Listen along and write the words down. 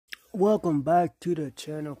Welcome back to the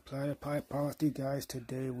channel Planet Pie Policy, guys.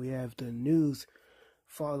 Today we have the news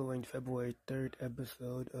following February 3rd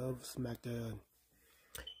episode of Smackdown.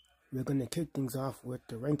 We're going to kick things off with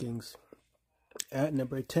the rankings. At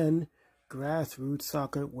number 10, Grassroots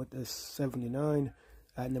Soccer with a 79.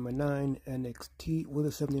 At number 9, NXT with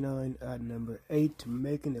a 79. At number 8,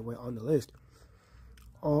 making their way on the list,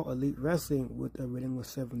 All Elite Wrestling with a rating of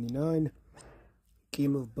 79.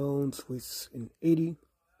 Game of Bones with an 80.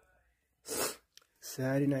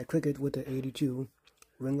 Saturday Night Cricket with the 82,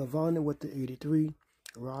 Ring of Honor with the 83,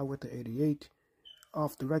 Raw with the 88,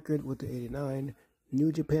 Off the Record with the 89,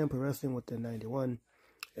 New Japan Pro Wrestling with the 91,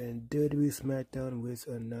 and WWE Smackdown with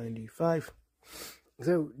a 95.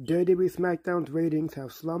 So, WWE Smackdown's ratings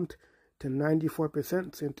have slumped to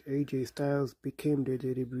 94% since AJ Styles became the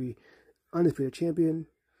WWE Undisputed Champion.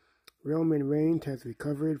 Roman Reigns has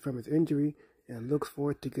recovered from his injury and looks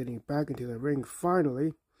forward to getting back into the ring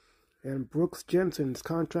finally. And Brooks Jensen's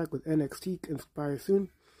contract with NXT expires soon.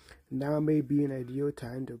 Now may be an ideal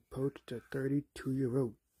time to poach the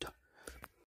 32-year-old.